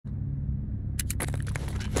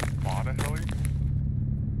spot a heli?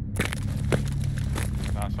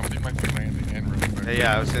 Nah, somebody might be landing in real quick.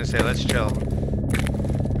 Yeah, I was gonna say, let's chill.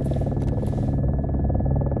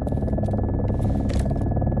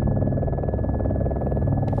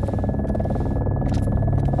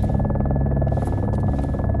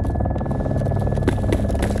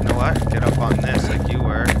 You know what? Get up on this like you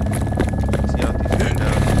were. See out these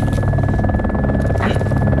windows.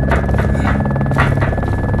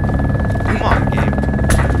 Come on, game.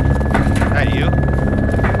 Is that you?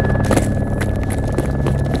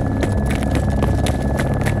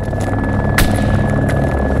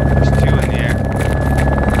 There's two in the air.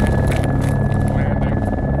 Landing.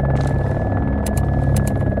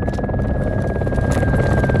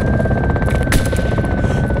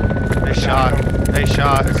 Nice shot. Nice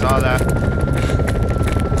shot. I saw that.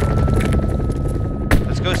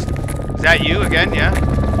 Let's go. Is that you again? Yeah?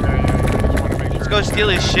 Yeah, just wanna make sure. Let's go steal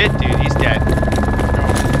his shit, dude. He's dead. Let's go.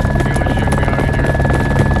 Steal his shit, we out of here.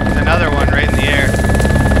 There's another one right in the air.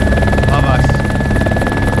 Above us.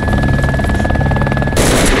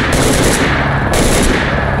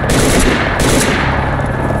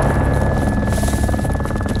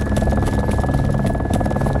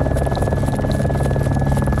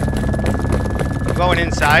 I'm going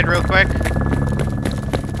inside real quick.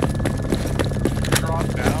 Drop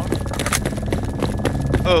down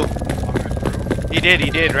Oh, on this roof. he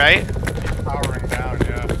did, right? He's powering down,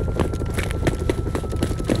 yeah.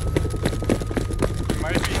 He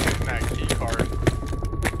might be hitting that key card.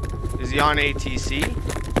 Is he on ATC?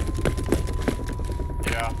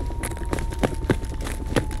 Yeah.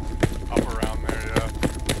 Up around there, yeah.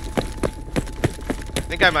 I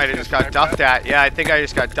think I might have just got duffed at. Yeah, I think I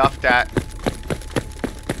just got duffed at.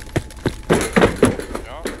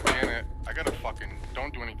 Yeah, damn it. I gotta fucking.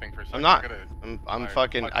 Don't do anything for a second. I'm not. I gotta, I'm like,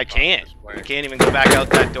 fucking. touch I it off can't. this way. I can't even go back out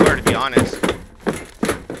that door, to be honest.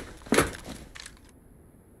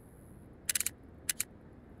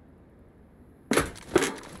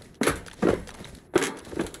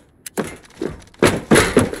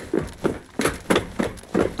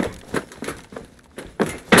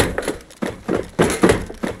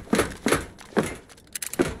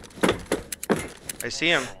 I see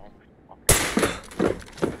him.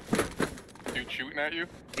 Dude shooting at you?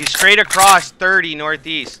 He's straight across 30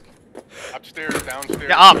 northeast. Upstairs, downstairs.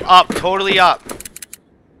 Yeah, up, totally up.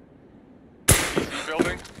 PC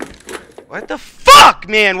building. What the fuck,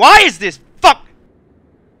 man? Why is this fuck?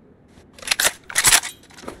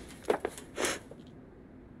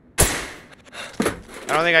 I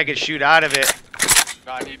don't think I could shoot out of it.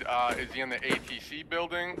 No, I need, is he in the ATC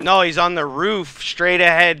building? No, he's on the roof, straight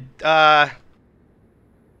ahead. Where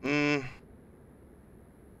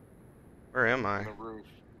am I? On the roof.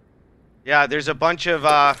 Yeah, there's a bunch of,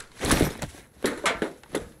 Alright,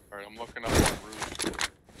 I'm looking up on the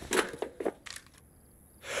roof.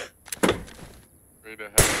 Straight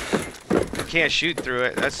ahead. can't shoot through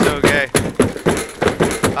it. That's so gay.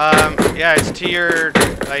 Yeah, it's to your,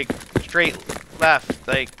 like, straight left,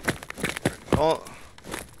 like, oh.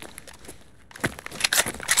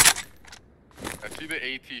 I see the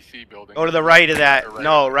ATC building. Go to the right of that.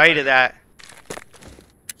 No, right of that.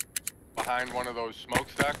 Behind one of those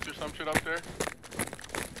smokestacks or some shit up there?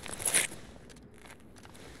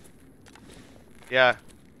 Yeah,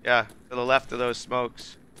 yeah, to the left of those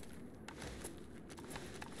smokes.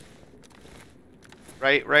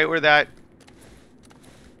 Right where that.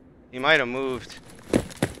 He might have moved.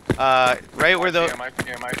 Right where the. I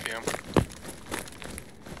see him.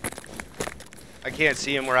 I can't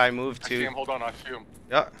see him where I moved to. I see him, hold on, I see him.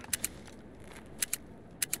 Yeah.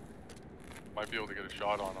 Might be able to get a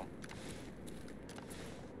shot on him.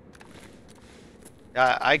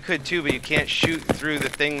 I could too, but you can't shoot through the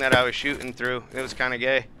thing that I was shooting through. It was kind of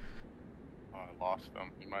gay. Oh, I lost him.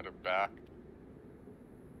 He might have backed.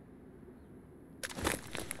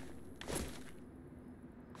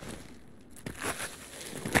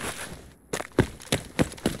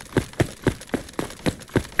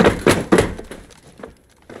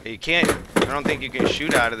 You can't. I don't think you can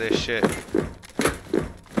shoot out of this shit.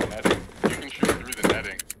 Netting. You can shoot through the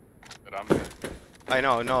netting that I'm in. I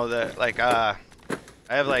know, no, the like I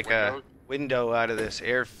have like Windows? a window out of this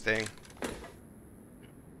air thing.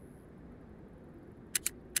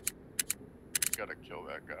 Gotta kill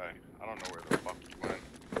that guy. I don't know where the fuck he went.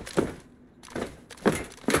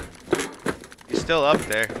 He's still up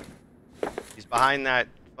there. He's behind that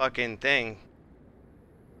fucking thing.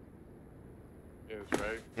 He is,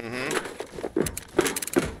 right? Mm-hmm.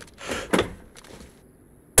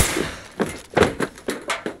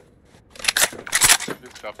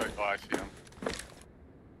 Good stuff. Oh, I see him.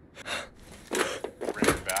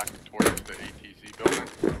 Ran back towards the ATC building.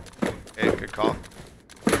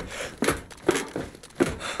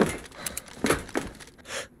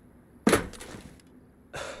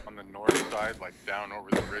 down over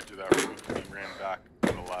the ridge of that roof and he ran back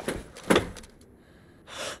to the left.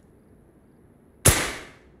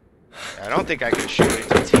 I don't think I can shoot it.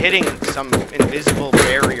 It's hitting some invisible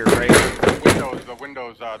barrier right. The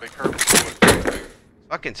windows, they curve the bullets.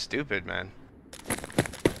 Fucking stupid, man.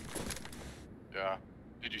 Yeah.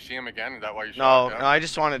 Did you see him again? Is that why you No, shot him? no, I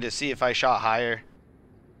just wanted to see if I shot higher.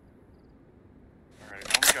 Alright,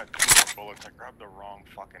 I only got 2 more bullets. I grabbed the wrong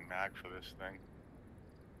fucking mag for this thing.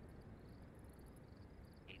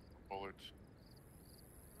 8 bullets.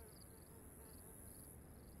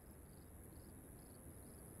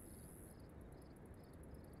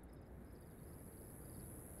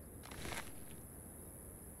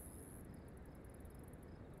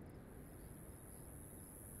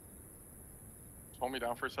 Hold me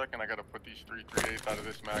down for a second. I gotta put these 3.38 out of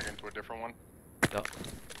this mag into a different one. Yep.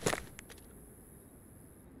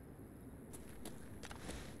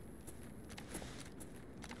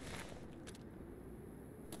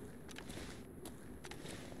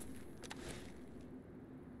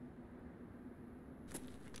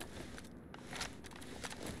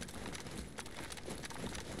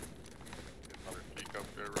 Get another peek up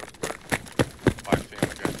there real quick. I see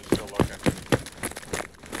him again. He's still looking.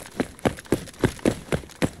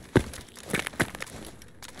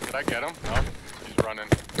 Did I get him? No. He's running.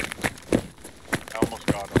 I almost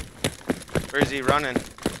got him. Where's he running?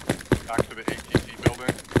 Back to the ATC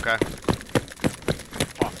building. Okay.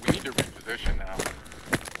 Fuck, we need to reposition now.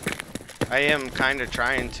 I am kind of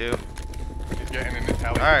trying to. He's getting in his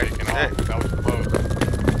heli and Alright, taking off. That was close.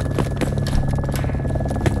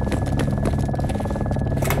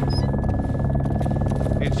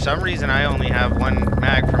 Dude, for some reason I only have 1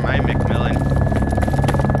 mag for my Macmillan.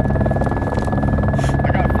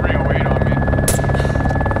 I got 308 on me.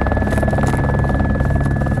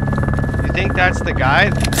 You think that's the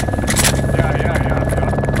guy?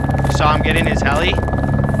 Yeah. You saw him get in his heli?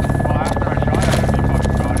 Well, after I shot at him, he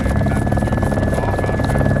fucking got in, and that's the dude who took off out of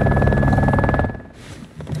it.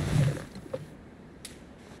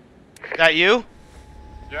 Is that you?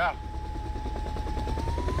 Yeah.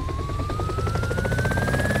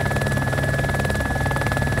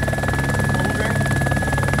 Moving.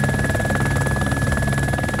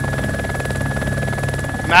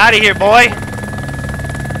 I'm out of here, boy.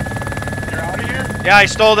 You're out of here? Yeah, I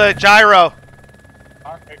stole the gyro.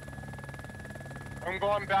 Okay. I'm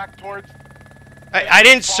going back towards... I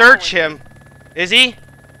didn't search him. Is he?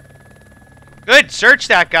 Good, search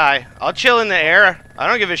that guy. I'll chill in the air. I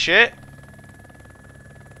don't give a shit.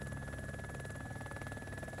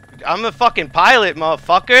 I'm the fucking pilot,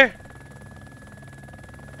 motherfucker.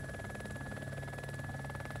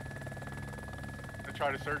 I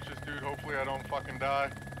try to search this dude. Hopefully I don't fucking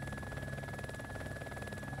die.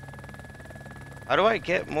 How do I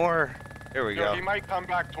get more? There we go. He might come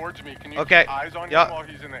back towards me. Can you Okay. keep eyes on Yep. him while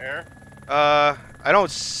he's in the air? I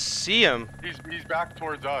don't see him. He's back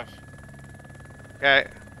towards us. Okay.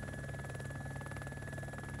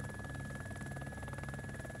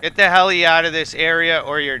 Get the heli out of this area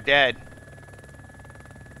or you're dead.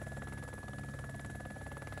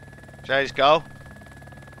 Should I just go?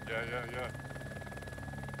 Yeah.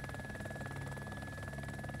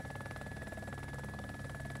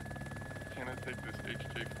 Can I take this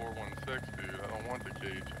HK416, dude? I don't want the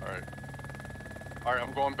cage. Alright,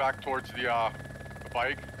 I'm going back towards the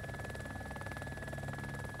bike.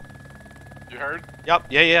 You heard? Yep.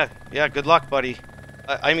 Yeah. Good luck, buddy.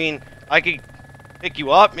 I mean, I could pick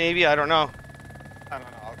you up, maybe. I don't know. I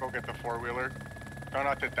don't know. I'll go get the 4-wheeler. Try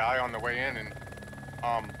not to die on the way in. And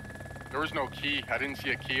there was no key. I didn't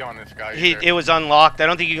see a key on this guy either. It was unlocked. I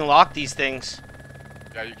don't think you can lock these things.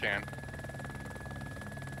 Yeah, you can.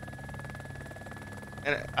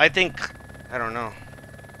 And I think, I don't know.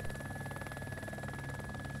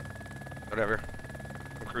 Whatever.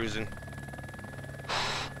 I'm cruising.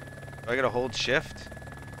 Do I gotta hold shift?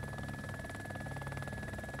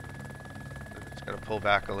 Just gotta pull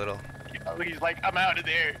back a little. He's like, I'm out of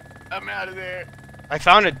there. I'm out of there. I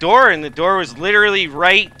found a door and the door was literally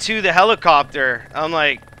right to the helicopter. I'm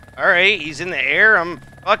like, alright, he's in the air. I'm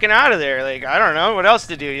fucking out of there. Like, I don't know what else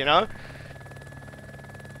to do, you know?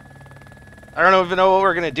 I don't even know what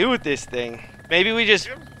we're gonna do with this thing. Maybe we just...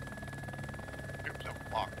 Gives a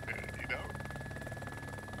fuck, dude, you know?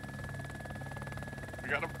 We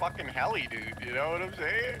got a fucking heli, dude, you know what I'm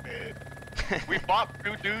saying, dude? We bought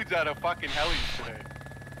 2 dudes out of fucking helis today.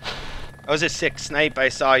 That was a sick snipe I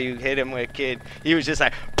saw you hit him with, kid. He was just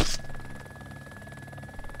like...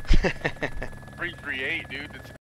 338, dude. It's